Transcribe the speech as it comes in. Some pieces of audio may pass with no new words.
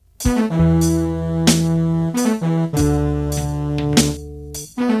Hello,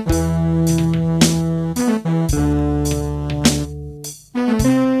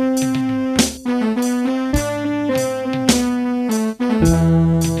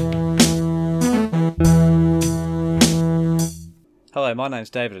 my name's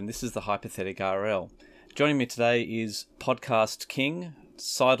David and this is the Hypothetic RL. Joining me today is podcast king,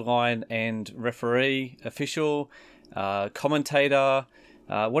 sideline and referee, official, commentator.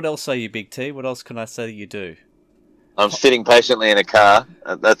 What else are you, Big T? What else can I say you do? I'm sitting patiently in a car.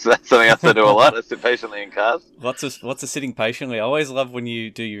 That's something else I do a lot. I sit patiently in cars. Lots of sitting patiently. I always love when you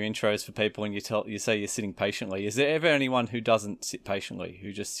do your intros for people and you say you're sitting patiently. Is there ever anyone who doesn't sit patiently,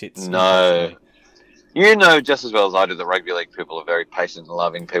 who just sits? No. Patiently? You know just as well as I do that rugby league people are very patient and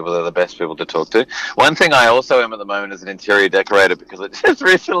loving people. They're the best people to talk to. One thing I also am at the moment is an interior decorator because I just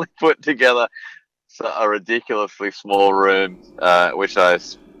recently put together a ridiculously small room, which I,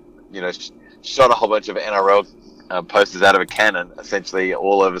 shot a whole bunch of NRL posters out of a cannon, essentially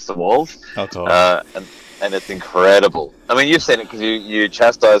all over some walls. Oh, cool. And it's incredible. I mean, you've seen it because you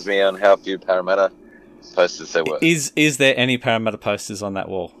chastised me on how few Parramatta posters there were. Is there any Parramatta posters on that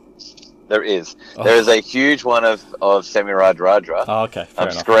wall? There is. Oh. There is a huge one of Semi Radradra. Oh, okay.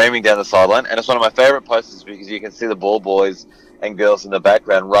 I'm screaming down the sideline, and it's one of my favourite posters because you can see the ball boys and girls in the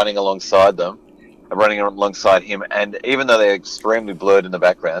background running alongside them, running alongside him, and even though they're extremely blurred in the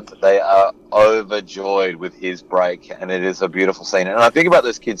background, they are overjoyed with his break, and it is a beautiful scene. And I think about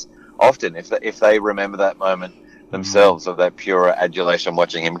those kids often if they remember that moment themselves of that pure adulation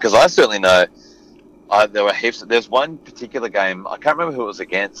watching him, because I certainly know there were heaps. There's one particular game, I can't remember who it was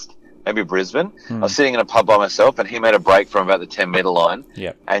against. Maybe Brisbane. I was sitting in a pub by myself and he made a break from about the 10-metre line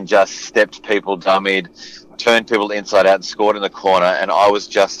and just stepped people, dummied, turned people inside out and scored in the corner, and I was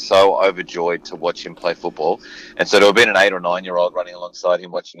just so overjoyed to watch him play football. And so to have been an 8 or 9-year-old running alongside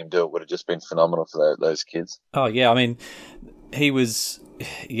him watching him do it would have just been phenomenal for those kids. Oh, yeah. I mean, he was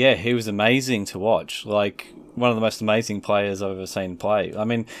amazing to watch. Like, one of the most amazing players I've ever seen play. I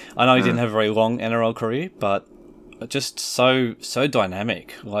mean, I know he didn't have a very long NRL career, but just so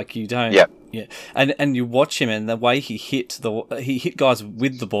dynamic. Like, you don't, and you watch him and the way he hit guys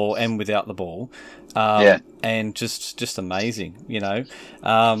with the ball and without the ball, and just amazing. I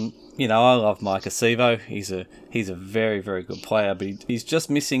love Mike Acevo. He's a very, very good player, but he's just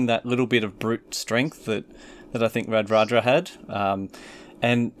missing that little bit of brute strength that I think Radradra had.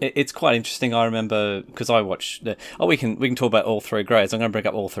 And it's quite interesting. I remember because I watched. We can talk about all three grades. I'm going to bring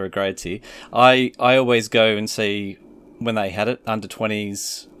up all three grades here. I always go and see when they had it, under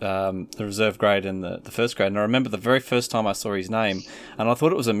 20s, the reserve grade and the first grade. And I remember the very first time I saw his name, and I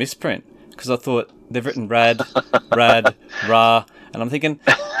thought it was a misprint because I thought they've written Rad, Ra, and I'm thinking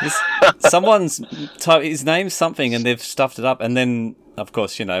someone's his name's something, and they've stuffed it up, and then. Of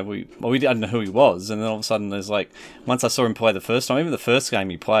course, we didn't know who he was, and then all of a sudden there's like, once I saw him play the first time, even the first game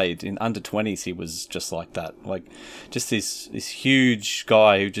he played in under 20s, he was just like that, like just this huge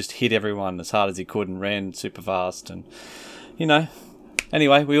guy who just hit everyone as hard as he could and ran super fast, and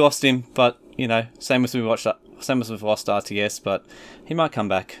anyway, we lost him, but same as we've lost RTS, but he might come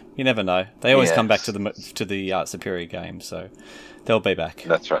back. You never know. They always come back to the Superior game, so they'll be back.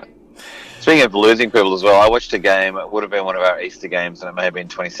 That's right. Speaking of losing people as well, I watched a game, it would have been one of our Easter games, and it may have been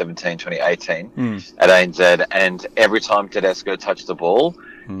 2017, 2018 at ANZ, and every time Tedesco touched the ball,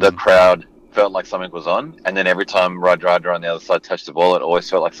 the crowd felt like something was on, and then every time Radradra on the other side touched the ball, it always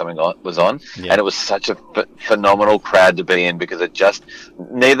felt like something was on, and it was such a phenomenal crowd to be in, because it just,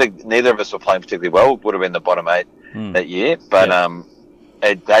 neither of us were playing particularly well. It would have been the bottom 8 that year, but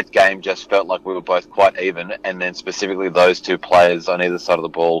that game just felt like we were both quite even, and then specifically those two players on either side of the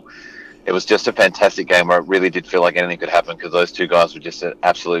ball, it was just a fantastic game where it really did feel like anything could happen, because those two guys were just at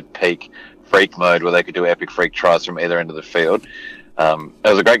absolute peak freak mode where they could do epic freak tries from either end of the field. It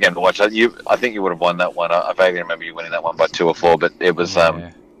was a great game to watch. I think you would have won that one. I vaguely remember you winning that one by 2 or 4, but it was...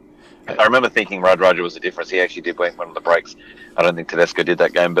 I remember thinking Radradra was the difference. He actually did win one of the breaks. I don't think Tedesco did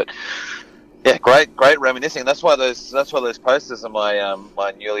that game, but... Yeah, great reminiscing. That's why those posters and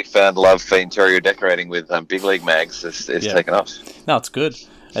my newly found love for interior decorating with Big League mags is taken off. No, it's good.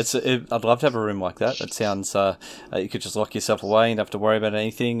 I'd love to have a room like that. It sounds you could just lock yourself away and not have to worry about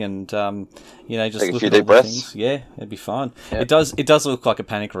anything, and just take look a few at deep all breaths. the things. Yeah, it'd be fine. Yeah. It does look like a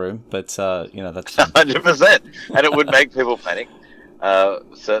panic room, but that's 100%, and it would make people panic,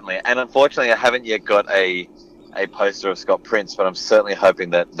 certainly. And unfortunately, I haven't yet got a poster of Scott Prince, but I'm certainly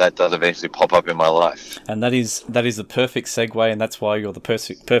hoping that does eventually pop up in my life. And that is the perfect segue, and that's why you're the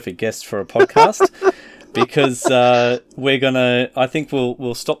perfect guest for a podcast. because we're gonna. I think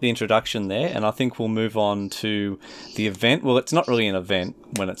we'll stop the introduction there, and I think we'll move on to the event. Well, it's not really an event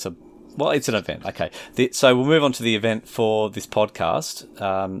when it's a. Well, it's an event. Okay, so we'll move on to the event for this podcast.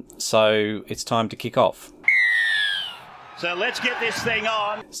 So it's time to kick off. So let's get this thing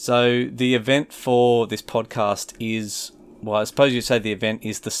on. So the event for this podcast is, well, I suppose you'd say the event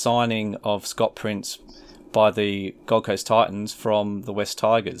is the signing of Scott Prince by the Gold Coast Titans from the West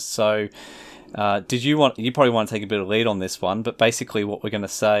Tigers. So you probably want to take a bit of lead on this one, but basically what we're going to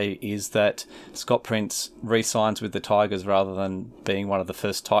say is that Scott Prince re-signs with the Tigers rather than being one of the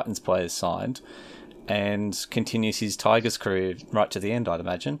first Titans players signed, and continues his Tigers career right to the end, I'd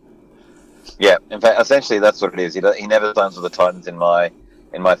imagine. Yeah, in fact, essentially that's what it is. He never signs with the Titans in my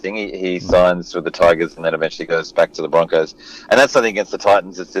thing. He signs with the Tigers and then eventually goes back to the Broncos. And that's nothing against the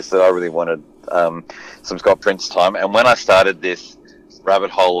Titans. It's just that I really wanted some Scott Prince time. And when I started this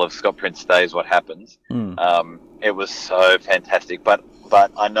rabbit hole of Scott Prince stays, what happens? It was so fantastic. But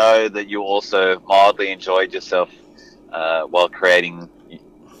I know that you also mildly enjoyed yourself while creating,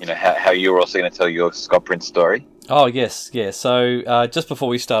 how you were also going to tell your Scott Prince story. Oh, yes, yeah. So just before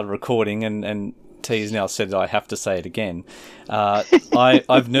we started recording, and T has now said I have to say it again, I've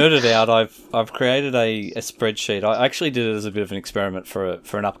nerded out. I've created a spreadsheet. I actually did it as a bit of an experiment for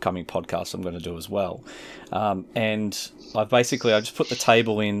an upcoming podcast I'm going to do as well. And I just put the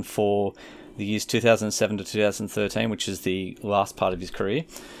table in for the years 2007 to 2013, which is the last part of his career.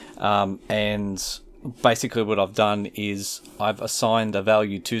 And basically what I've done is I've assigned a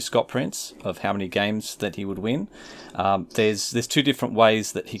value to Scott Prince of how many games that he would win. There's two different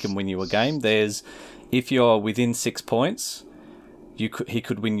ways that he can win you a game. There's, if you're within 6 points, he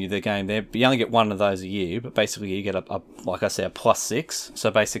could win you the game there. You only get one of those a year, but basically you get a +6.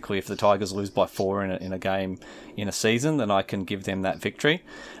 So basically if the Tigers lose by 4 in a game in a season, then I can give them that victory.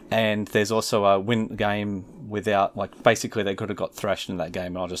 And there's also a win game without, basically they could have got thrashed in that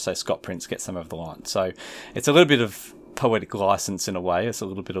game, and I'll just say Scott Prince gets them over the line. So it's a little bit of poetic license in a way. It's a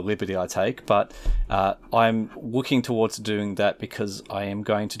little bit of liberty I take, but I'm looking towards doing that because I am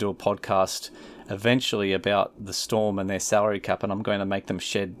going to do a podcast eventually about the Storm and their salary cap, and I'm going to make them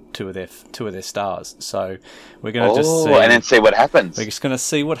shed two of their stars. So we're going to just see, and then see what happens. We're just going to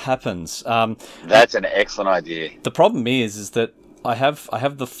see what happens. That's an excellent idea. The problem is that I have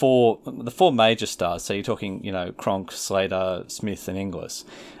the four major stars. So you're talking, Cronk, Slater, Smith, and Inglis.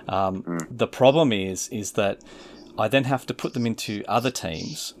 The problem is that I then have to put them into other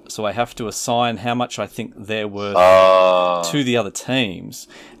teams. So I have to assign how much I think they're worth to the other teams,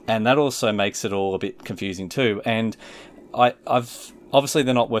 and that also makes it all a bit confusing too. And I've obviously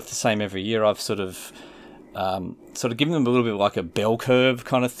they're not worth the same every year. I've sort of given them a little bit like a bell curve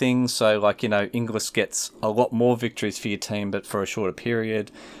kind of thing. So Inglis gets a lot more victories for your team, but for a shorter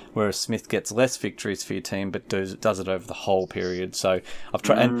period, whereas Smith gets less victories for your team, but does it over the whole period. So I've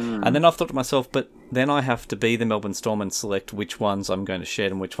tried, and then I've thought to myself, but then I have to be the Melbourne Storm and select which ones I'm going to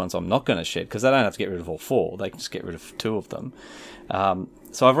shed and which ones I'm not going to shed, because they don't have to get rid of all 4. They can just get rid of 2 of them.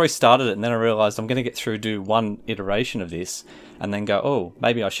 So I've already started it, and then I realised I'm going to do one iteration of this and then go, oh,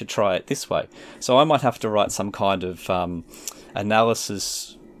 maybe I should try it this way. So I might have to write some kind of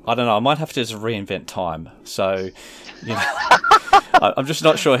analysis. I don't know. I might have to just reinvent time. So, I'm just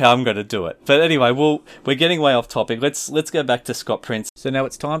not sure how I'm going to do it. But anyway, we're getting way off topic. Let's go back to Scott Prince. So now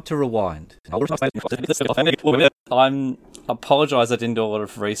it's time to rewind. I apologise I didn't do a lot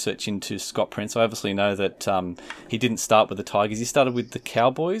of research into Scott Prince. I obviously know that he didn't start with the Tigers. He started with the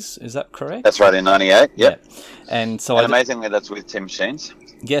Cowboys. Is that correct? That's right, in 98. Yep. Yeah. And amazingly, that's with Tim Sheens.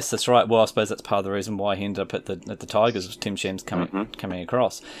 Yes, that's right. Well, I suppose that's part of the reason why he ended up at the Tigers, was Tim Sheens coming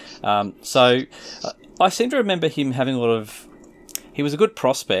across. So I seem to remember him having a lot of... He was a good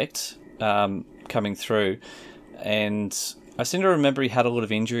prospect coming through, and I seem to remember he had a lot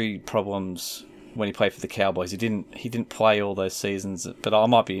of injury problems when he played for the Cowboys. He didn't play all those seasons, but I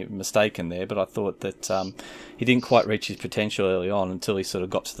might be mistaken there, but I thought that he didn't quite reach his potential early on until he sort of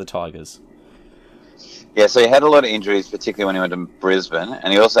got to the Tigers. Yeah, so he had a lot of injuries, particularly when he went to Brisbane,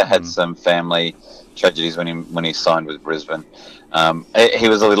 and he also had some family tragedies when he signed with Brisbane. He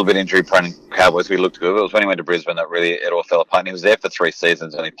was a little bit injury prone in Cowboys. We looked good. It was when he went to Brisbane that really it all fell apart. And he was there for 3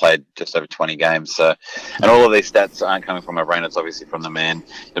 seasons and he played just over 20 games. So, and all of these stats aren't coming from my brain. It's obviously from the man,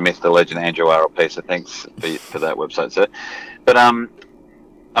 the myth, the legend, Andrew RLP. So thanks for that website, sir. But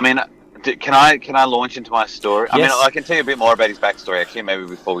can I launch into my story? Yes. I mean, I can tell you a bit more about his backstory actually, maybe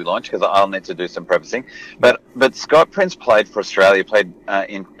before we launch, because I'll need to do some prefacing. But Scott Prince played for Australia. Played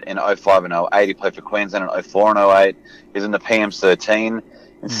in 05 and 08. He played for Queensland in 04 and 08. He was in the PM13.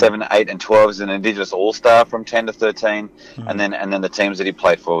 7, 8, and 12 as an Indigenous All-Star from 10 to 13, and then the teams that he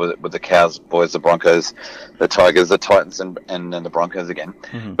played for with the Cows, Boys, the Broncos, the Tigers, the Titans, and then the Broncos again.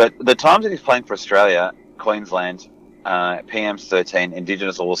 But the times that he's playing for Australia, Queensland, PM's 13,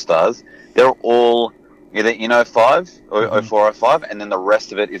 Indigenous All-Stars, they're all either in 05 or 04, 05, and then the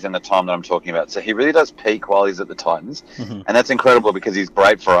rest of it is in the time that I'm talking about. So he really does peak while he's at the Titans, and that's incredible because he's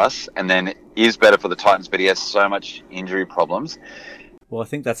great for us and then is better for the Titans, but he has so much injury problems. Well, I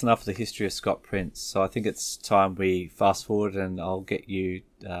think that's enough of the history of Scott Prince. So I think it's time we fast forward, and I'll get you,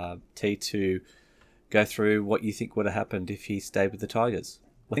 T, to go through what you think would have happened if he stayed with the Tigers.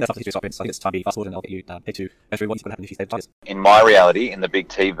 I think that's enough of the history of Scott Prince. I think it's time we fast forward, and I'll get you, T, to go through what you think would have happened if he stayed with the Tigers. In my reality, in the Big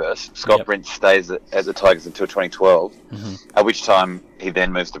T verse, Scott Prince stays as the Tigers until 2012, at which time he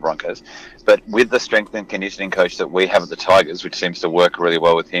then moves to Broncos. But with the strength and conditioning coach that we have at the Tigers, which seems to work really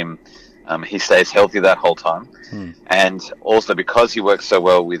well with him, he stays healthy that whole time. And also because he works so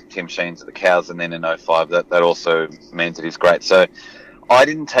well with Tim Sheens at the Cows and then in 05, that also means that he's great. So I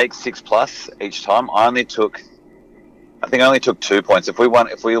didn't take 6+ each time. I only took 2 points. If we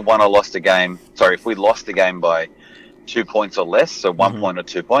lost a game by 2 points or less, so 1 point or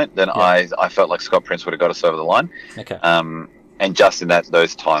 2 point, then I felt like Scott Prince would have got us over the line. Okay. And just in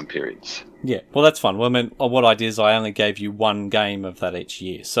those time periods. Yeah, well, that's fun. Well, I mean, what I did is I only gave you one game of that each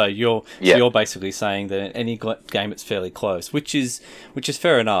year. So you're basically saying that in any game it's fairly close, which is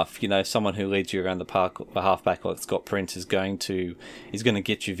fair enough. You know, someone who leads you around the park, a halfback like Scott Prince, is going to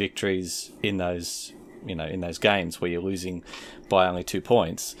get you victories in those games where you're losing by only 2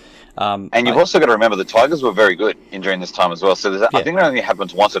 points. And you've also got to remember the Tigers were very good during this time as well. So I think it only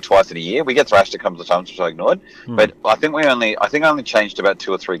happens once or twice in a year. We get thrashed a couple of times, which I ignored. But I think I only changed about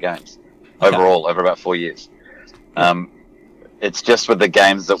 2 or 3 games overall over about 4 years. It's just with the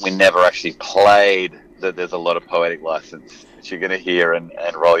games that we never actually played that there's a lot of poetic license that you're going to hear and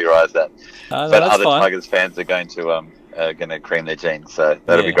roll your eyes at. But other fine. Tigers fans are going to cream their jeans, so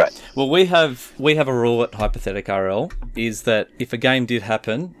that'll be great. Well, we have a rule at Hypothetic RL is that if a game did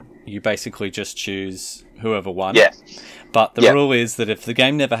happen, you basically just choose whoever won. Yeah. But the rule is that if the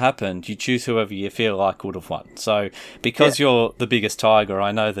game never happened, you choose whoever you feel like would have won. So because you're the biggest Tiger,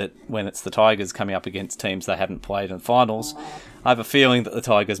 I know that when it's the Tigers coming up against teams they haven't played in finals, I have a feeling that the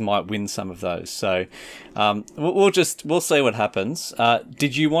Tigers might win some of those. So we'll see what happens.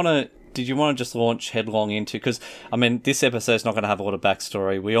 Did you want to just launch headlong into, because I mean this episode's not going to have a lot of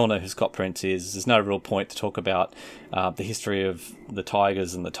backstory. We all know who Scott Prince is. There's no real point to talk about the history of the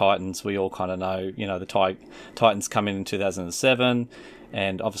Tigers and the Titans. We all kind of know, the Titans come in 2007,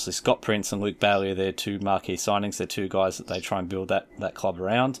 and obviously Scott Prince and Luke Bailey are their two marquee signings. They're two guys that they try and build that club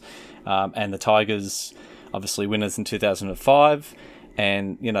around. And the Tigers, obviously winners in 2005.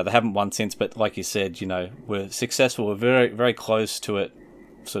 And, they haven't won since, but like you said, we're successful. We're very, very close to it.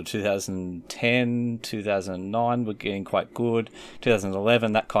 So 2010, 2009, we're getting quite good.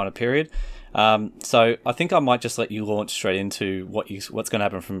 2011, that kind of period. So I think I might just let you launch straight into what's going to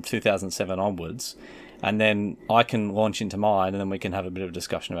happen from 2007 onwards, and then I can launch into mine, and then we can have a bit of a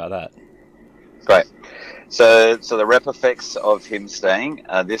discussion about that. Great. So the rep effects of him staying,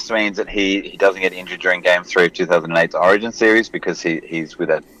 this means that he doesn't get injured during Game 3 of 2008's Origin Series because he's with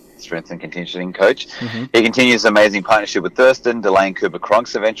a strength and conditioning coach. He continues amazing partnership with Thurston, delaying Cooper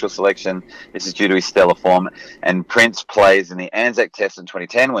Cronk's eventual selection. This is due to his stellar form. And Prince plays in the Anzac Test in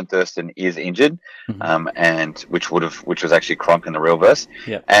 2010 when Thurston is injured, and which was actually Cronk in the real verse.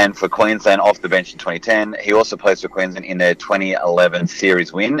 Yep. And for Queensland off the bench in 2010, he also plays for Queensland in their 2011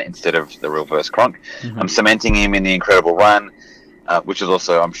 series win instead of the real verse Cronk. Cementing him in the incredible run, which is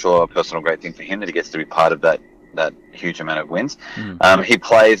also, I'm sure, a personal great thing for him that he gets to be part of that huge amount of wins. He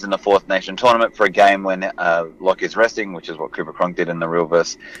plays in the Fourth Nation tournament for a game when Locke is resting, which is what Cooper Cronk did in the real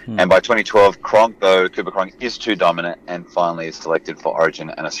verse. And by 2012, Cooper Cronk is too dominant and finally is selected for Origin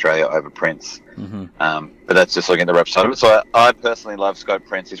and Australia over Prince. But that's just looking at the rep side of it. So I personally love Scott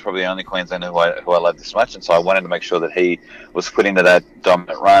Prince. He's probably the only Queenslander who I love this much, and so I wanted to make sure that he was put into that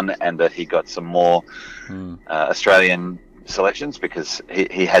dominant run and that he got some more Australian selections, because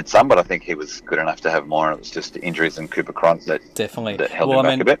he had some, but I think he was good enough to have more, and it was just injuries and Cooper Cronk that held him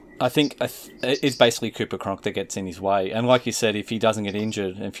back a bit. I think it's basically Cooper Cronk that gets in his way, and like you said, if he doesn't get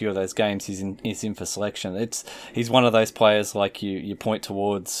injured in a few of those games, he's in for selection. He's one of those players, like you point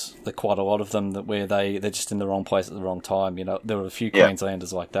towards quite a lot of them, that where they're just in the wrong place at the wrong time. There were a few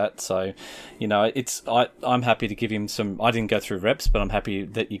Queenslanders like that, so I'm happy to give him some. I didn't go through reps, but I'm happy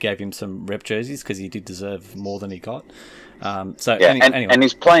that you gave him some rep jerseys because he did deserve more than he got. Anyway. And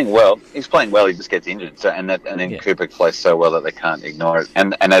he's playing well. He's playing well. He just gets injured. So and then Cooper plays so well that they can't ignore it.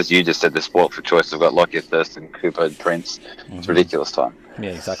 And as you just said, the sport for choice. They've got Lockyer, Thurston, Cooper, Prince. It's ridiculous time.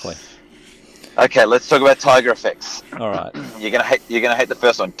 Yeah, exactly. Okay, let's talk about Tiger effects. All right. You're gonna hate the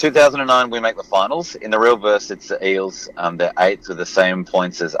first one. 2009, we make the finals. In the real verse, it's the Eels. They're 8th with the same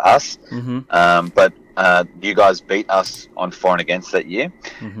points as us. But you guys beat us on for and against that year.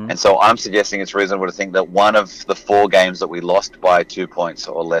 And so I'm suggesting it's reasonable to think that one of the 4 games that we lost by 2 points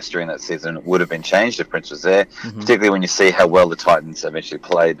or less during that season would have been changed if Prince was there, particularly when you see how well the Titans eventually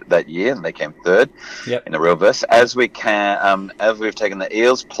played that year and they came 3rd in the real verse. As we've taken the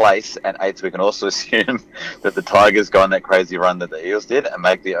Eels' place at 8th, we can also assume that the Tigers go on that crazy run that the Eels did and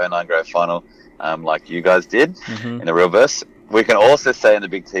make the 09 grand final like you guys did in the real verse. We can also say in the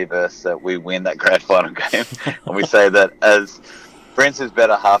Big T verse that we win that grand final game. And we say that as Prince is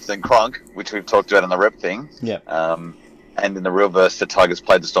better half than Cronk, which we've talked about in the rep thing. And in the real verse, the Tigers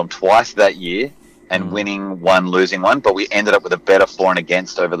played the Storm twice that year and winning one, losing one. But we ended up with a better for and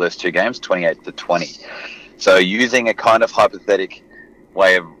against over those 2 games, 28-20. So using a kind of hypothetical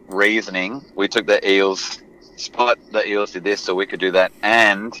way of reasoning, we took the Eels, spot the Eels did this so we could do that.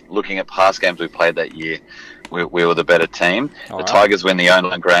 And looking at past games we played that year, we were the better team. Tigers win the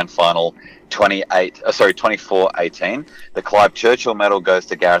online grand final 24-18. The Clive Churchill medal goes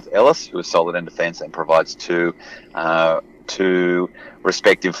to Gareth Ellis, who is solid in defence and provides two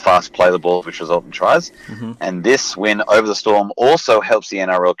respective fast play the ball, which result in tries. And this win over the Storm also helps the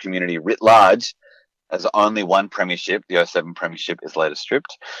NRL community writ large, as only one premiership, the 07 premiership, is later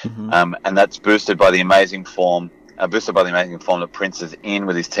stripped. And that's boosted by the amazing form that Prince is in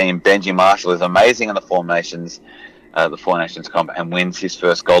with his team. Benji Marshall is amazing in the Four Nations comp and wins his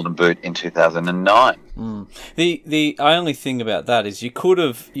first Golden Boot in 2009. The only thing about that is you could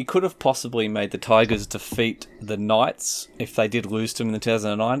have possibly made the Tigers defeat the Knights if they did lose to them in the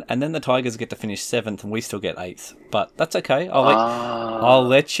 2009, and then the Tigers get to finish 7th and we still get 8th. But that's okay. I'll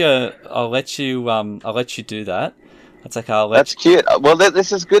let you do that. That's okay. That's cute. Well,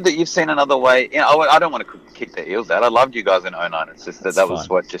 this is good that you've seen another way. I don't want to kick the Eels out. I loved you guys in 09. It's just that was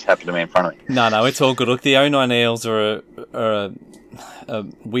what just happened to me in front of me. No, it's all good. Look, the 09 Eels are a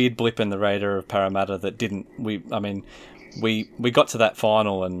weird blip in the radar of Parramatta that didn't. We got to that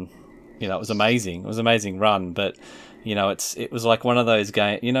final and it was amazing. It was an amazing run, but it was like one of those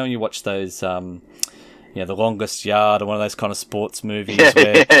games. You watch those. The Longest Yard or one of those kind of sports movies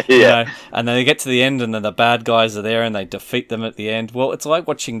where, and then they get to the end and then the bad guys are there and they defeat them at the end. Well, it's like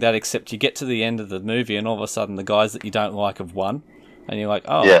watching that, except you get to the end of the movie and all of a sudden the guys that you don't like have won. And you're like,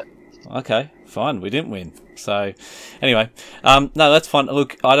 okay, fine, we didn't win. So, anyway, no, that's fine.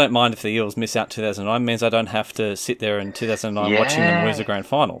 Look, I don't mind if the Eels miss out 2009. It means I don't have to sit there in 2009 watching them lose a grand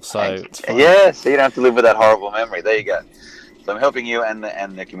final. So, it's fine. Yeah, so you don't have to live with that horrible memory. There you go. So I'm helping you and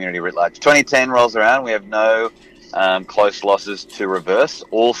the community writ large. 2010 rolls around. We have no close losses to reverse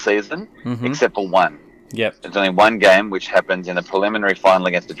all season, except for one. There's only one game, which happens in the preliminary final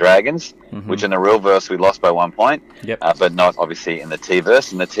against the Dragons, which in the real verse we lost by 1 point, but not obviously in the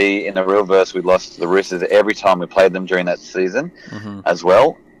T-verse. In the real verse, we lost to the Roosters every time we played them during that season as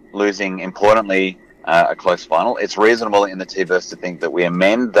well, losing, importantly, a close final. It's reasonable in the T-verse to think that we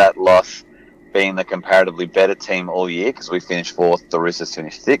amend that loss being the comparatively better team all year, because we finished 4th, the Roosters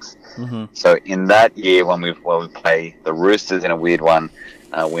finished 6th. So in that year, when we play the Roosters in a weird one,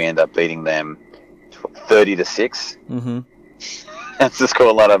 we end up beating them 30-6. That's the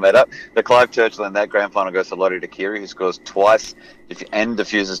scoreline I made up. The Clive Churchill in that grand final goes to Lottie Takiri, who scores twice and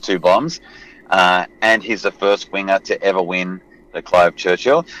defuses 2 bombs. And he's the first winger to ever win the Clive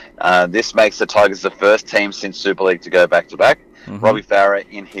Churchill. This makes the Tigers the first team since Super League to go back-to-back. Robbie Farah,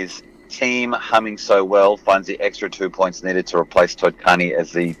 in his team humming so well, finds the extra 2 points needed to replace Todd Carney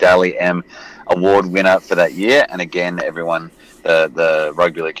as the Daly M award winner for that year. And again, everyone, the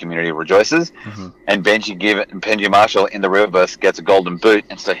rugby league community rejoices. And Benji Marshall in the reverse gets a Golden Boot,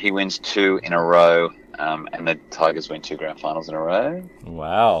 and so he wins 2 in a row. And the Tigers win 2 grand finals in a row.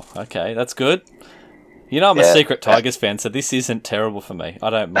 Wow. Okay, that's good. I'm a secret Tigers fan, so this isn't terrible for me. I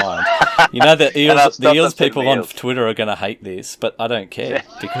don't mind. The Eels people on Twitter are going to hate this, but I don't care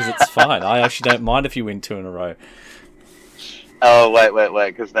because it's fine. I actually don't mind if you win 2 in a row. Oh, wait,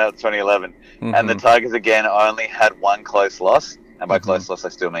 because now it's 2011. And the Tigers, again, only had 1 close loss. And by close loss, I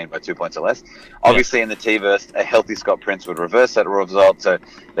still mean by 2 points or less. Obviously, in the T-verse, a healthy Scott Prince would reverse that result. So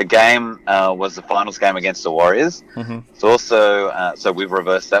the game was the finals game against the Warriors. It's also, so we've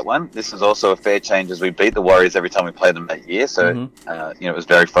reversed that one. This is also a fair change as we beat the Warriors every time we played them that year. So, it was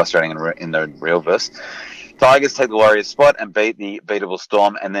very frustrating in the real verse. Tigers take the Warriors spot and beat the beatable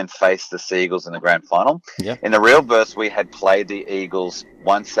Storm and then face the Seagulls in the grand final. Yep. In the real verse, we had played the Eagles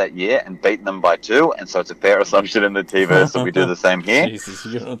once that year and beaten them by 2, and so it's a fair assumption in the T-verse that we do the same here. Jesus,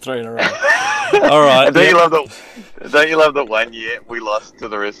 you're on 3 in a row. All right. And don't you love that one year we lost to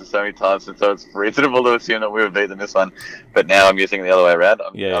the Roosters so many times, and so it's reasonable to assume that we would beat them this one. But now I'm using it the other way around.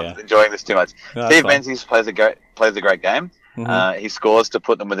 I'm enjoying this too much. No, Steve Menzies plays a great game. Mm-hmm. He scores to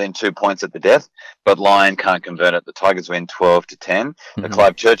put them within 2 points at the death, but Lyon can't convert it. The Tigers win 12-10. The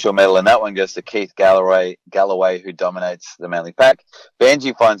Clive Churchill medal in that one goes to Keith Galloway, who dominates the Manly pack.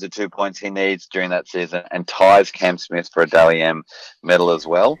 Benji finds the 2 points he needs during that season and ties Cam Smith for a Dally M medal as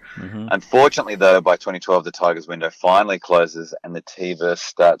well. Mm-hmm. Unfortunately, though, by 2012, the Tigers window finally closes and the T-verse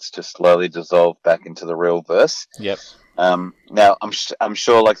starts to slowly dissolve back into the real verse. Yep. Now, I'm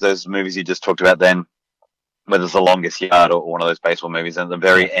sure, like those movies you just talked about then, whether it's The Longest Yard or one of those baseball movies, and at the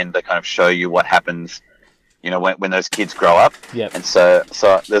very end they kind of show you what happens, when those kids grow up. Yep. And so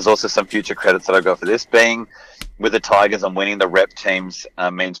there's also some future credits that I've got for this. Being with the Tigers and winning the rep teams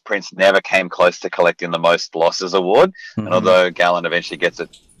means Prince never came close to collecting the most losses award. Mm-hmm. And although Gallen eventually gets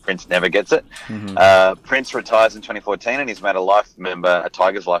it, Prince never gets it. Mm-hmm. Prince retires in 2014 and he's made a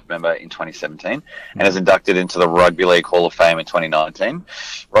Tigers life member in 2017 and is inducted into the Rugby League Hall of Fame in 2019.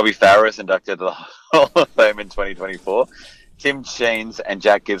 Robbie Farah is inducted to the Hall of Fame in 2024. Tim Sheens and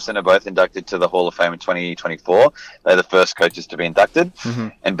Jack Gibson are both inducted to the Hall of Fame in 2024. They're the first coaches to be inducted. Mm-hmm.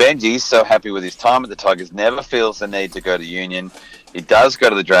 And Benji's so happy with his time at the Tigers, never feels the need to go to Union. He does go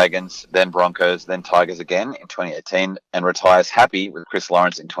to the Dragons, then Broncos, then Tigers again in 2018, and retires happy with Chris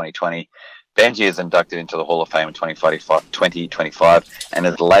Lawrence in 2020. Benji is inducted into the Hall of Fame in 2025 and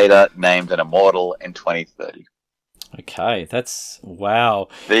is later named an Immortal in 2030. Okay, wow.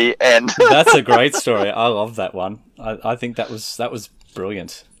 The end. That's a great story. I love that one. I think that was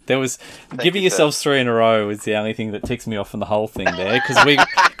brilliant. There was giving yourselves 3 in a row is the only thing that ticks me off in the whole thing there, because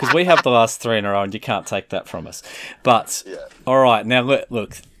we have the last 3 in a row and you can't take that from us. But all right, now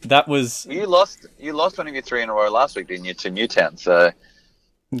look, that was you lost one of your 3 in a row last week, didn't you, to Newtown? So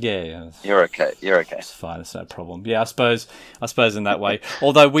yeah, you're okay. It's fine. It's no problem. Yeah, I suppose in that way.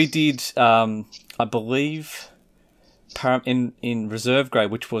 Although we did, I believe, in reserve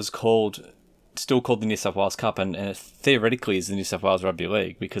grade, which was still called the New South Wales Cup, and it theoretically is the New South Wales Rugby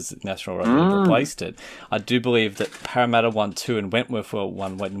League because the National Rugby League replaced it. I do believe that Parramatta won 2 and Wentworth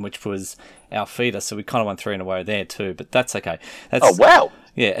won, which was our feeder, so we kind of won 3 in a row there too. But that's okay. Oh wow!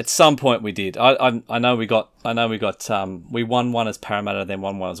 Yeah, at some point we did. I know we got. We won one as Parramatta, then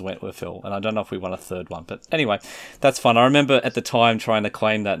won one as Wentworthville, and I don't know if we won a third one. But anyway, that's fun. I remember at the time trying to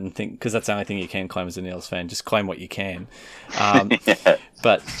claim that and think, because that's the only thing you can claim as an Eels fan. Just claim what you can.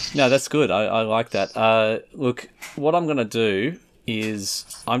 But no, that's good. I like that. Look, what I'm going to do is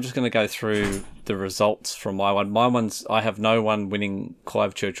I'm just going to go through the results from my one. My one's, I have no one winning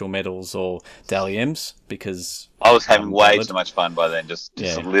Clive Churchill medals or Dally M's because I was having way too much fun by then, just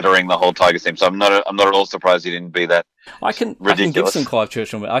littering the whole Tigers team. So I'm not at all surprised you didn't be that. I can give some Clive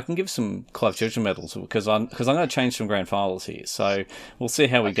Churchill. I can give some Clive Churchill medals because I'm going to change some grand finals here. So we'll see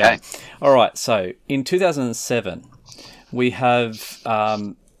how we go. All right. So in 2007, we have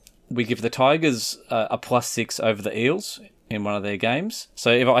we give the Tigers a +6 over the Eels in one of their games.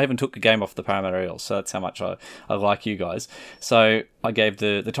 So if I even took a game off the Parramatta Eels, so that's how much I like you guys. So I gave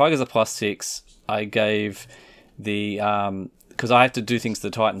the Tigers a +6. I gave the because I have to do things to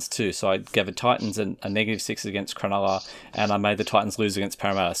the Titans too. So I gave the Titans a -6 against Cronulla, and I made the Titans lose against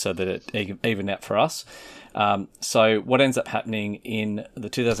Parramatta so that it evened out for us. So what ends up happening in the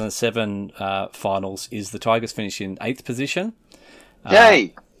 2007 finals is the Tigers finish in 8th position.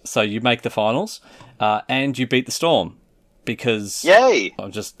 Yay! So you make the finals, and you beat the Storm. Because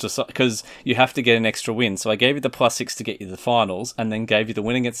because you have to get an extra win. So I gave you the +6 to get you the finals, and then gave you the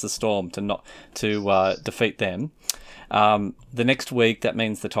win against the Storm to defeat them. The next week, that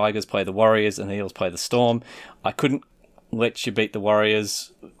means the Tigers play the Warriors and the Eels play the Storm. I couldn't let you beat the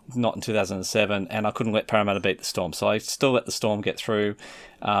Warriors, not in 2007, and I couldn't let Parramatta beat the Storm. So I still let the Storm get through.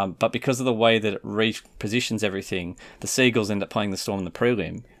 But because of the way that it repositions everything, the Seagulls end up playing the Storm in the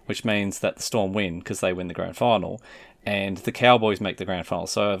prelim, which means that the Storm win because they win the grand final. And the Cowboys make the grand final.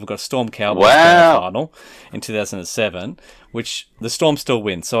 So I've got a Storm Cowboys grand final in 2007, which the Storm still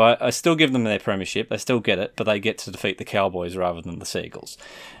win. So I still give them their premiership. They still get it, but they get to defeat the Cowboys rather than the Seagulls.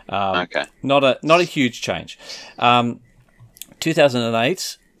 Okay. Not a huge change.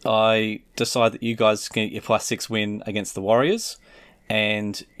 2008, I decide that you guys can get your +6 win against the Warriors.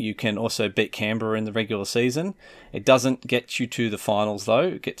 And you can also beat Canberra in the regular season. It doesn't get you to the finals, though.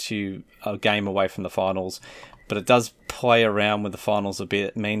 It gets you a game away from the finals. But it does play around with the finals a bit.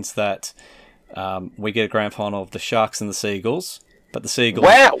 It means that we get a grand final of the Sharks and the Seagulls, but the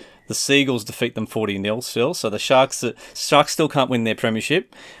Seagulls defeat them 40-0 still. So the Sharks still can't win their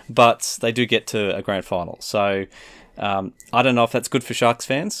premiership, but they do get to a grand final. So I don't know if that's good for Sharks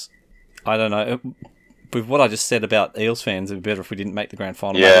fans. I don't know. With what I just said about Eels fans, it'd be better if we didn't make the grand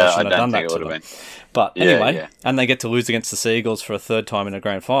final. Yeah, I don't think it would have been. But anyway, and they get to lose against the Seagulls for a third time in a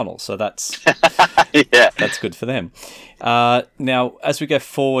grand final. So that's that's good for them. Now, as we go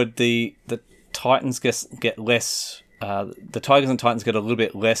forward, the Titans get less. The Tigers and Titans get a little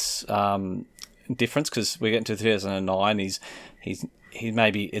bit less difference because we get into 2009. He's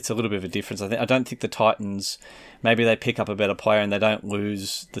maybe it's a little bit of a difference. I don't think the Titans. Maybe they pick up a better player and they don't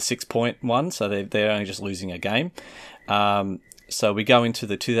lose the 6-point one, so they're only just losing a game. So we go into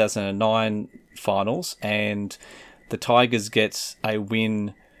the 2009 finals, and the Tigers get a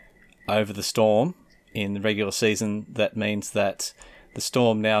win over the Storm in the regular season. That means that the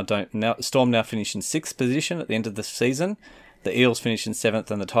Storm now finish in 6th position at the end of the season. The Eels finish in 7th,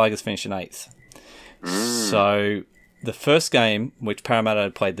 and the Tigers finish in 8th. So the first game, which Parramatta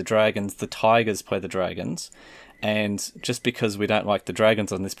had played the Dragons, the Tigers played the Dragons. And just because we don't like the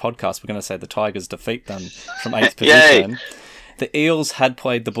Dragons on this podcast, we're going to say the Tigers defeat them from 8th position. The Eels had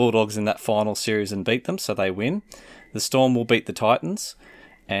played the Bulldogs in that final series and beat them, so they win. The Storm will beat the Titans,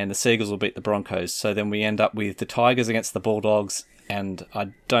 and the Seagulls will beat the Broncos. So then we end up with the Tigers against the Bulldogs, and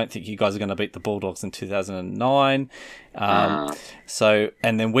I don't think you guys are going to beat the Bulldogs in 2009. And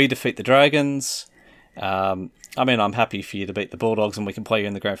then we defeat the Dragons. I'm happy for you to beat the Bulldogs, and we can play you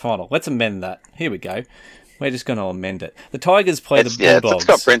in the grand final. Let's amend that. Here we go. We're just going to amend it. The Tigers play the Bulldogs. It's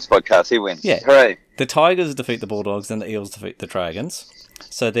Scott Prince podcast. He wins. Yeah. Hooray. The Tigers defeat the Bulldogs and the Eels defeat the Dragons.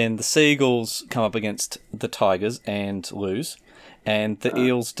 So then the Seagulls come up against the Tigers and lose. And the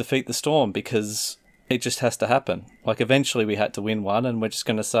Eels defeat the Storm because it just has to happen. Like, eventually we had to win one, and we're just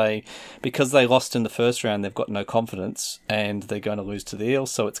going to say, because they lost in the first round, they've got no confidence, and they're going to lose to the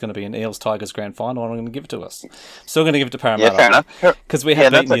Eels, so it's going to be an Eels-Tigers grand final, and I'm going to give it to us. Still going to give it to Parramatta. Yeah, fair enough. Because we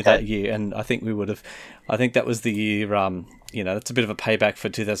had beaten you that year, and I think we would have... I think that was the year, that's a bit of a payback for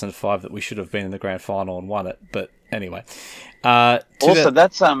 2005 that we should have been in the grand final and won it, but anyway. Also,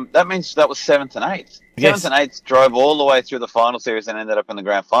 that means that was 7th and 8th. 7th and 8th drove all the way through the final series and ended up in the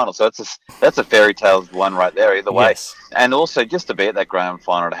grand final. So that's a fairy tale one right there, either way. Yes. And also, just to be at that grand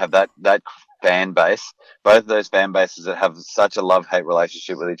final, to have that fan base, both of those fan bases that have such a love-hate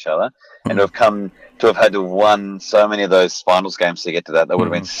relationship with each other, and to have had to won so many of those finals games to get to that would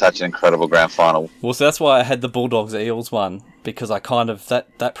have been such an incredible grand final. Well, so that's why I had the Bulldogs-Eels one, because I kind of...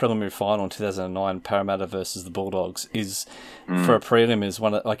 That preliminary final in 2009, Parramatta versus the Bulldogs, is... For a prelim is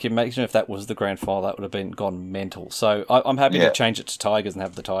one of... Like, imagine if that was the grand final, that would have gone mental. So I'm happy to change it to Tigers and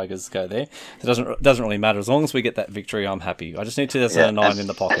have the Tigers go there. It doesn't really matter. As long as we get that victory, I'm happy. I just need 2009 in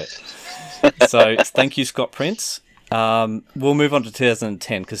the pocket. So thank you, Scott Prince. We'll move on to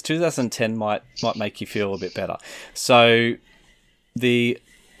 2010, because 2010 might make you feel a bit better. So the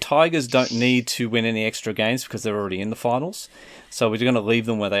Tigers don't need to win any extra games because they're already in the finals. So we're going to leave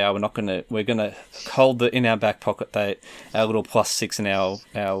them where they are. We're going to hold in our back pocket our little +6 in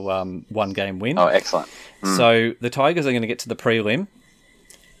our one game win. Oh, excellent. So the Tigers are going to get to the prelim,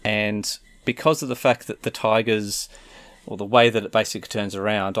 and because of the fact that the Tigers, or the way that it basically turns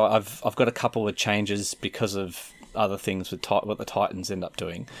around, I've got a couple of changes because of other things with what the Titans end up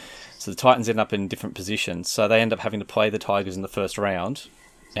doing. So the Titans end up in different positions. So they end up having to play the Tigers in the first round,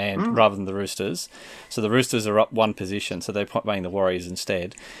 and rather than the Roosters. So the Roosters are up one position, so they're playing the Warriors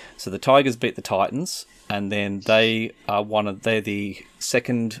instead. So the Tigers beat the Titans, and then they're the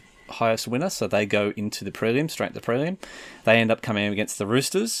second highest winner, so they go into the prelim, straight to the prelim. They end up coming against the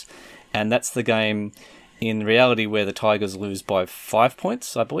Roosters, and that's the game in reality where the Tigers lose by 5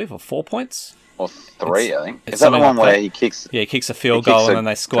 points, I believe, or 4 points. Or 3, I think. Is that the one where he kicks... Yeah, he kicks a field goal and then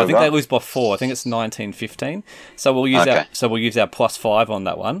they score. I think they lose by 4. I think it's 19-15. So we'll use our +5 on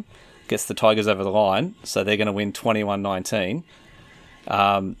that one. Gets the Tigers over the line. So they're going to win 21-19.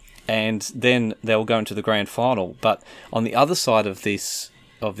 And then they'll go into the grand final. But on the other side of this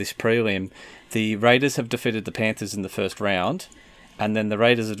prelim, the Raiders have defeated the Panthers in the first round. And then the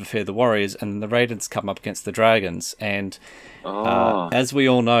Raiders have defeated the Warriors, and the Raiders come up against the Dragons. And as we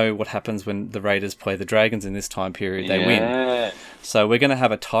all know, what happens when the Raiders play the Dragons in this time period, they win. So we're going to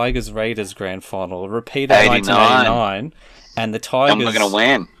have a Tigers-Raiders grand final, a repeat of 1989, and the Tigers... And we're going to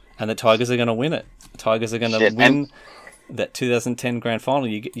win. And the Tigers are going to win it. The Tigers are going to win that 2010 grand final.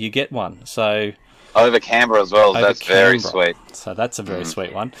 You get one. So... Over Canberra as well. That's very sweet. So that's a very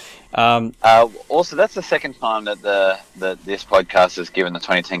sweet one. Also, that's the second time that this podcast has given the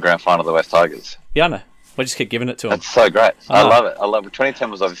 2010 grand final to the West Tigers. Yeah, I know. We just keep giving it to them. That's so great. I love it.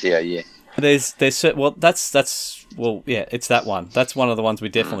 2010 was obviously our year. It's that one. That's one of the ones we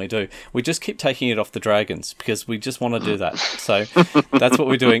definitely do. We just keep taking it off the Dragons because we just want to do that. So that's what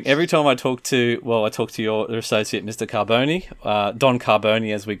we're doing. Every time I talk to your associate, Mr. Carboni, Don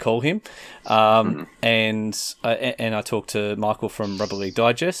Carboni as we call him, and I talk to Michael from Rugby League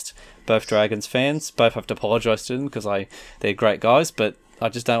Digest, both Dragons fans. Both have to apologise to them because they're great guys, but I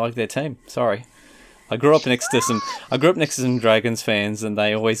just don't like their team. Sorry. I grew up next to some Dragons fans, and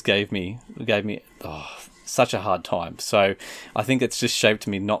they always gave me such a hard time. So I think it's just shaped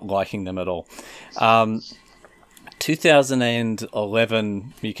me not liking them at all.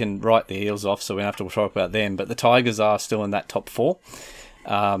 2011, you can write the Eels off, so we don't have to talk about them. But the Tigers are still in that top four.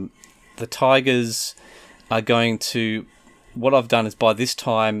 The Tigers are going to. What I've done is by this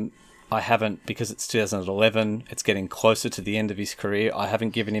time, I haven't, because it's 2011. It's getting closer to the end of his career. I haven't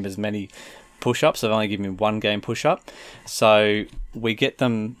given him as many push-ups. I've only given him one game push-up. So we get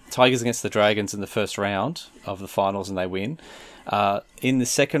them Tigers against the Dragons in the first round of the finals, and they win. In the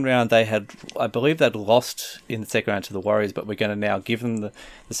second round, I believe they'd lost in the second round to the Warriors, but we're going to now give them the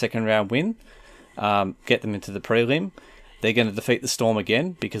second round win, get them into the prelim. They're going to defeat the Storm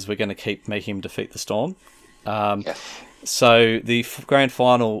again because we're going to keep making them defeat the Storm. So the grand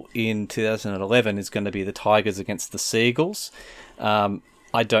final in 2011 is going to be the Tigers against the Seagulls.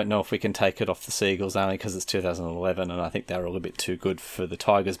 I don't know if we can take it off the Seagulls only because it's 2011 and I think they're a little bit too good for the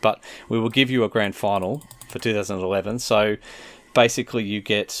Tigers. But we will give you a grand final for 2011. So basically you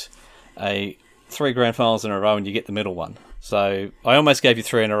get 3 grand finals in a row and you get the middle one. So I almost gave you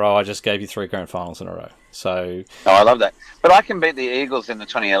 3 in a row. I just gave you 3 grand finals in a row. So I love that. But I can beat the Eagles in the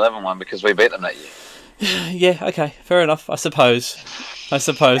 2011 one because we beat them that year. Yeah, okay, fair enough. I suppose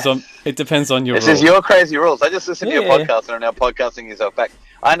it depends on your rules. This is your crazy rules. I just listened to your podcast and are now podcasting yourself back.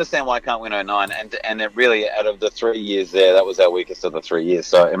 I understand why I can't win 09, and it really, out of the 3 years there, that was our weakest of the 3 years,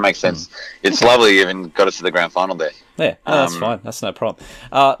 so it makes sense. It's lovely you even got us to the grand final there. Yeah, no, that's fine. That's no problem.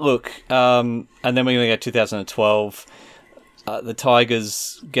 And then we're going to go 2012. The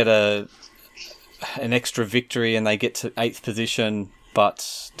Tigers get an extra victory and they get to 8th position,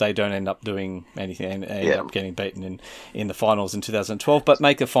 but they don't end up doing anything and end up getting beaten in the finals in 2012, but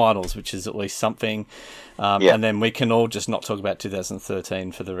make a finals, which is at least something. And then we can all just not talk about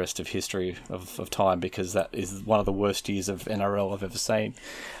 2013 for the rest of history of time because that is one of the worst years of NRL I've ever seen.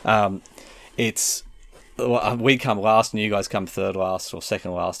 We come last and you guys come third last or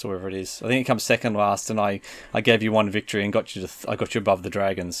second last or whatever it is. I think it comes second last, and I gave you one victory and I got you above the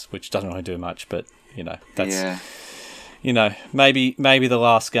Dragons, which doesn't really do much, but that's... Yeah. Maybe the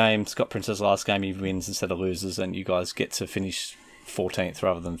last game, Scott Prince's last game, he wins instead of loses, and you guys get to finish 14th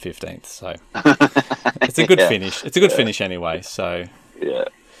rather than 15th. So it's a good finish. It's a good finish anyway. So yeah.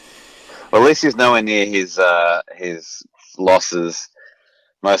 Well, at least he's nowhere near his losses,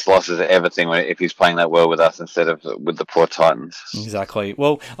 most losses at everything if he's playing that well with us instead of with the poor Titans. Exactly.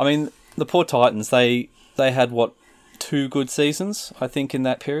 Well, I mean, the poor Titans, they had 2 good seasons, I think, in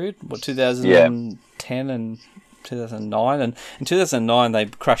that period. 2010 and 2009, and in 2009 they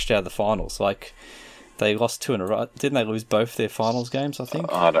crashed out of the finals. Like, they lost 2 in a row. Didn't they lose both their finals games, I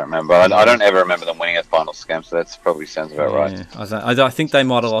think? I don't remember. I don't ever remember them winning a finals game, so that probably sounds about right. I think they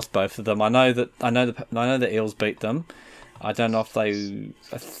might have lost both of them. I know the Eels beat them. I don't know if I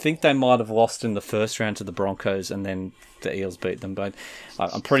think they might have lost in the first round to the Broncos and then the Eels beat them, but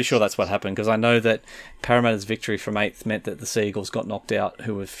I'm pretty sure that's what happened because I know that Parramatta's victory from 8th meant that the Seagulls got knocked out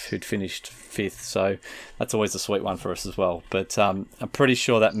who'd finished 5th, so that's always a sweet one for us as well. But I'm pretty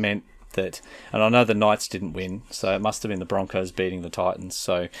sure that meant that, and I know the Knights didn't win, so it must have been the Broncos beating the Titans.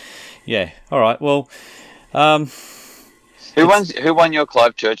 So yeah, all right, well... Who won your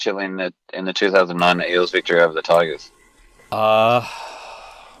Clive Churchill in the 2009 Eels victory over the Tigers?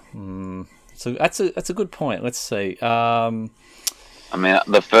 So that's a good point. Let's see. I mean,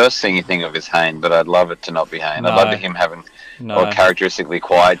 the first thing you think of is Hayne, but I'd love it to not be Hayne. I'd love him having a characteristically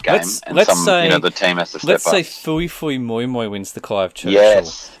quiet game, the team has to step up. Let's say Fui Fui Moi Moi wins the Clive Churchill,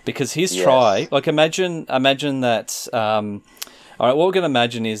 because his try. Like, imagine that. All right, what we're going to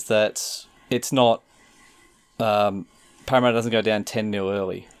imagine is that it's not. Parramatta doesn't go down 10-0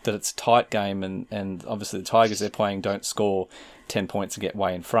 early, that it's a tight game, and obviously the Tigers they're playing don't score 10 points and get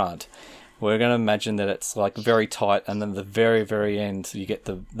way in front. We're going to imagine that it's like very tight, and then the very, very end you get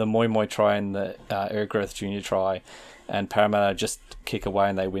the Moi Moi try and the Eric Groth Jr. try, and Parramatta just kick away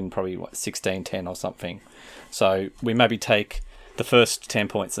and they win probably 16-10 or something. So we maybe take the first 10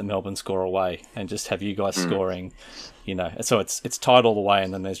 points that Melbourne score away and just have you guys scoring, so it's tight all the way,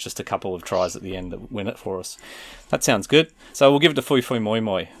 and then there's just a couple of tries at the end that win it for us. That sounds good. So we'll give it to Fui Fui Moi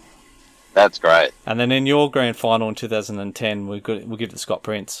Moi. That's great. And then in your grand final in 2010, we'll give it to Scott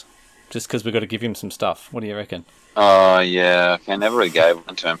Prince. just because we've got to give him some stuff. What do you reckon? Oh yeah, I never really gave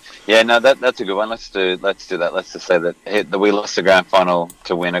one to him. Yeah, no, that's a good one. Let's do that. Let's just say that we lost the grand final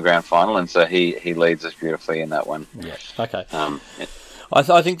to win a grand final, and so he leads us beautifully in that one. Yeah. Okay. Yeah.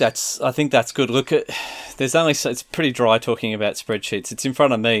 I think that's good. Look, it's pretty dry talking about spreadsheets. It's in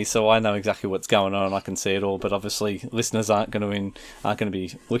front of me, so I know exactly what's going on. I can see it all. But obviously, listeners aren't going to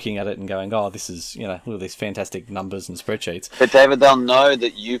be looking at it and going, "Oh, this is look at these fantastic numbers and spreadsheets." But David, they'll know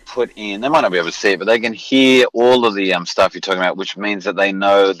that you put in. They might not be able to see it, but they can hear all of the stuff you're talking about, which means that they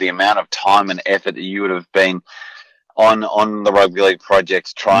know the amount of time and effort that you would have been on the rugby league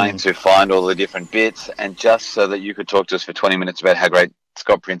projects trying to find all the different bits, and just so that you could talk to us for 20 minutes about how great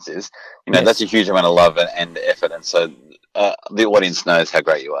Scott Prince is, Yes. That's a huge amount of love and effort, and so the audience knows how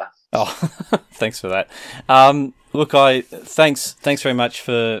great you are. Oh, thanks for that. Look, thanks very much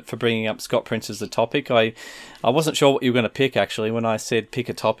for bringing up Scott Prince as the topic. I wasn't sure what you were going to pick, actually. When I said pick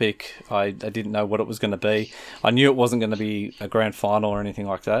a topic, I didn't know what it was going to be. I knew it wasn't going to be a grand final or anything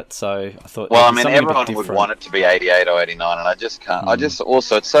like that, so I thought... Well, I mean, everyone would want it to be 88 or 89, and I just can't...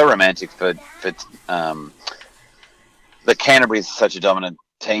 Also, it's so romantic for the Canterbury's such a dominant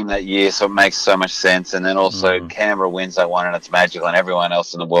team that year, so it makes so much sense. And then also Canberra wins that one, and it's magical, and everyone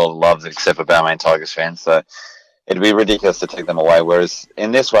else in the world loves it except for Balmain Tigers fans. So it'd be ridiculous to take them away. Whereas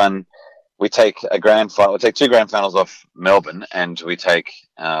in this one, we take a grand final. We take two grand finals off Melbourne, and we take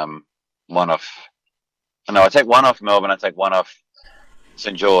one off. No, I take one off Melbourne. I take one off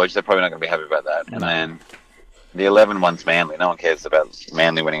St George. They're probably not going to be happy about that. And then the 11 one's Manly. No one cares about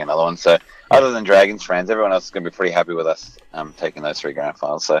Manly winning another one. So other than Dragons fans, everyone else is going to be pretty happy with us taking those three grand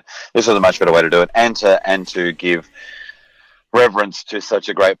finals. So this was a much better way to do it, and to give reverence to such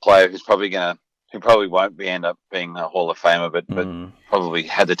a great player who probably won't end up being a Hall of Famer, but probably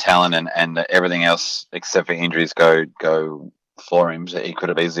had the talent and everything else except for injuries go for him. So he could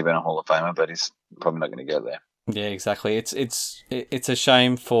have easily been a Hall of Famer, but he's probably not going to go there. Yeah, exactly. It's a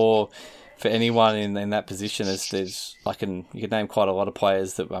shame for anyone in that position, as you could name quite a lot of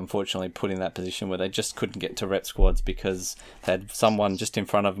players that were unfortunately put in that position where they just couldn't get to rep squads because they had someone just in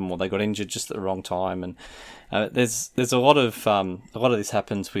front of them, or they got injured just at the wrong time. And there's a lot of this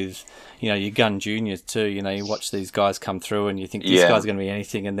happens with your gun juniors too. You watch these guys come through and you think this guy's going to be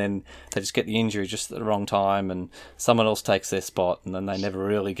anything, and then they just get the injury just at the wrong time, and someone else takes their spot, and then they never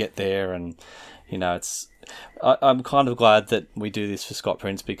really get there. And I'm kind of glad that we do this for Scott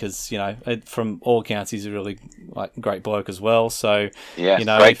Prince because, from all accounts, he's a really great bloke as well. So,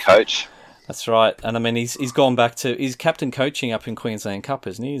 great coach. That's right. And I mean, he's gone back to... He's captain coaching up in Queensland Cup,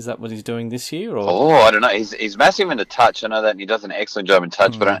 isn't he? Is that what he's doing this year? Or? Oh, I don't know. He's massive into touch. I know that he does an excellent job in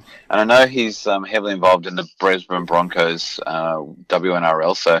touch, but I know he's heavily involved in the Brisbane Broncos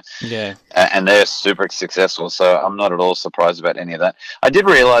WNRL. So yeah, and they're super successful. So I'm not at all surprised about any of that. I did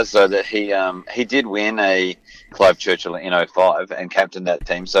realise though that he did win a Clive Churchill in 05 and captained that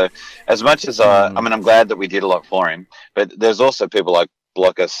team. So as much as I'm glad that we did a lot for him, but there's also people like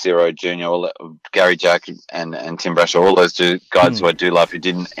Blocker, Ciro Jr., Gary Jack, and Tim Brasher, all those guys who I do love, who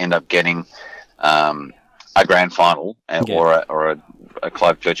didn't end up getting a grand final or a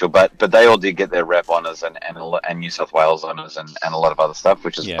Clive Churchill, but they all did get their rep honours and New South Wales honours and a lot of other stuff,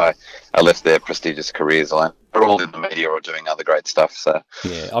 which is why I left their prestigious careers alone. They're all in the media or doing other great stuff, so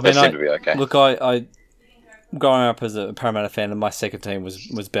they seem to be okay. Look, I growing up as a Parramatta fan, and my second team was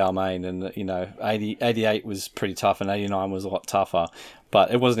Balmain, and 88 was pretty tough, and 89 was a lot tougher.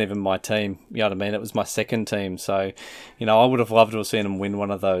 But it wasn't even my team, you know what I mean? It was my second team. So, I would have loved to have seen them win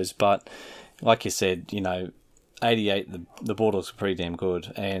one of those. But like you said, 88, the Bulldogs were pretty damn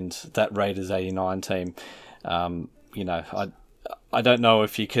good. And that Raiders 89 team, I don't know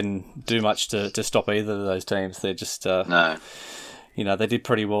if you can do much to stop either of those teams. They're just... No. They did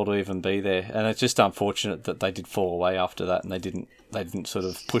pretty well to even be there. And it's just unfortunate that they did fall away after that, and they didn't sort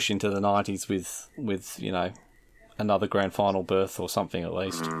of push into the 90s with another grand final berth or something at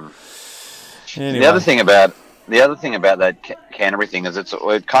least. Anyway. The other thing about that Canterbury thing is it's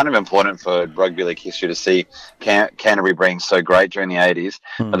kind of important for rugby league history to see Canterbury being so great during the 80s,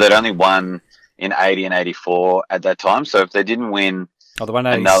 but they'd only won in 80 and 84 at that time. So if they didn't win... Oh, the one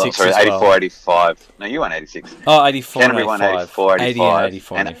 86 as well. 84, 85. No, you won 86. Oh, 84 Canterbury and 85. won 84, 85. 80 and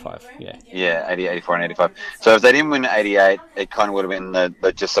 84 and 85, yeah. Yeah, 80, 84 and 85. So if they didn't win 88, it kind of would have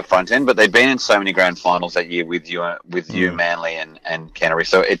been just the front end, but they'd been in so many grand finals that year with you Manly and Canterbury.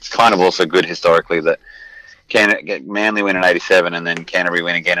 So it's kind of also good historically that Manly win in 87 and then Canterbury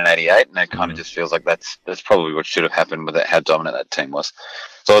win again in 88, and it kind of just feels like that's probably what should have happened with how dominant that team was.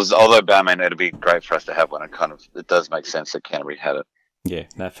 So although Balmain, it'd be great for us to have one, it does make sense that Canterbury had it. Yeah,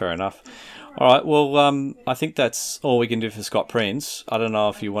 no, fair enough. All right. Well, I think that's all we can do for Scott Prince. I don't know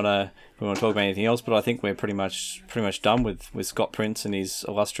if we want to talk about anything else, but I think we're pretty much done with Scott Prince and his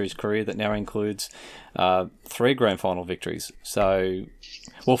illustrious career that now includes 3 grand final victories. So,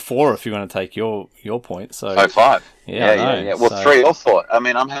 well, 4 if you want to take your point. So 5. Yeah. Well, 3 or 4. I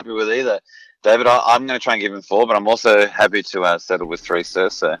mean, I'm happy with either. David, I'm going to try and give him 4, but I'm also happy to settle with 3, sir.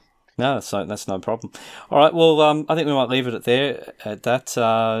 So. No, that's no problem. All right. Well, I think we might leave it at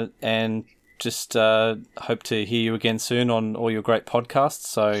that, and just hope to hear you again soon on all your great podcasts.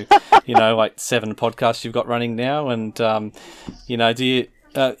 So, like 7 podcasts you've got running now, and do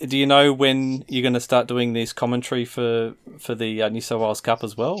you know when you're going to start doing this commentary for the New South Wales Cup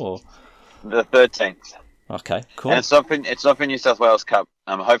as well, or the 13th? Okay, cool. And it's not for New South Wales Cup.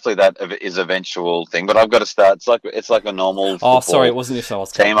 Hopefully that is eventual thing, but I've got to start. It's like a normal. Oh, sorry, it wasn't New South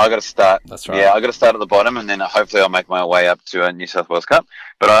Wales team. Cup. I got to start. That's right. Yeah, I got to start at the bottom, and then hopefully I'll make my way up to a New South Wales Cup.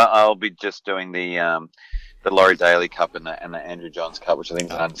 But I'll be just doing the Laurie Daly Cup and the Andrew Johns Cup, which I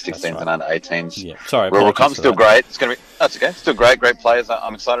think is under 16s and under 18s. Yeah, sorry. Rural Cup still great. It's gonna be that's okay. Still great players.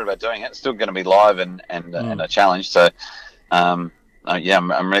 I'm excited about doing it. It's still going to be live and a challenge. So, I'm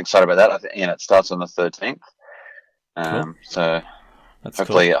really excited about that. I think it starts on the 13th. Cool. So that's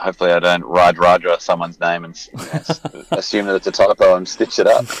hopefully I don't Rajra someone's name and assume that it's a typo and stitch it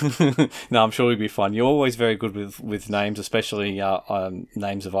up. No, I'm sure it'll be fun. You're always very good with names, especially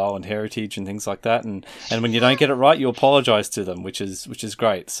names of island heritage and things like that. And when you don't get it right, you apologise to them, which is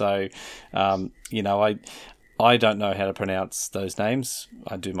great. So, I don't know how to pronounce those names.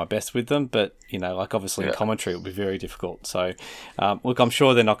 I do my best with them, but obviously in commentary it will be very difficult. So, look, I'm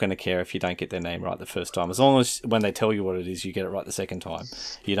sure they're not going to care if you don't get their name right the first time, as long as when they tell you what it is, you get it right the second time.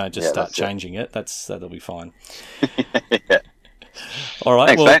 You don't just start changing it. That'll be fine. Yeah. All right.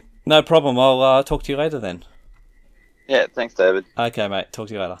 Thanks, well, mate. No problem. I'll talk to you later then. Yeah. Thanks, David. Okay, mate. Talk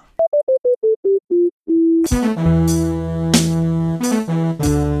to you later.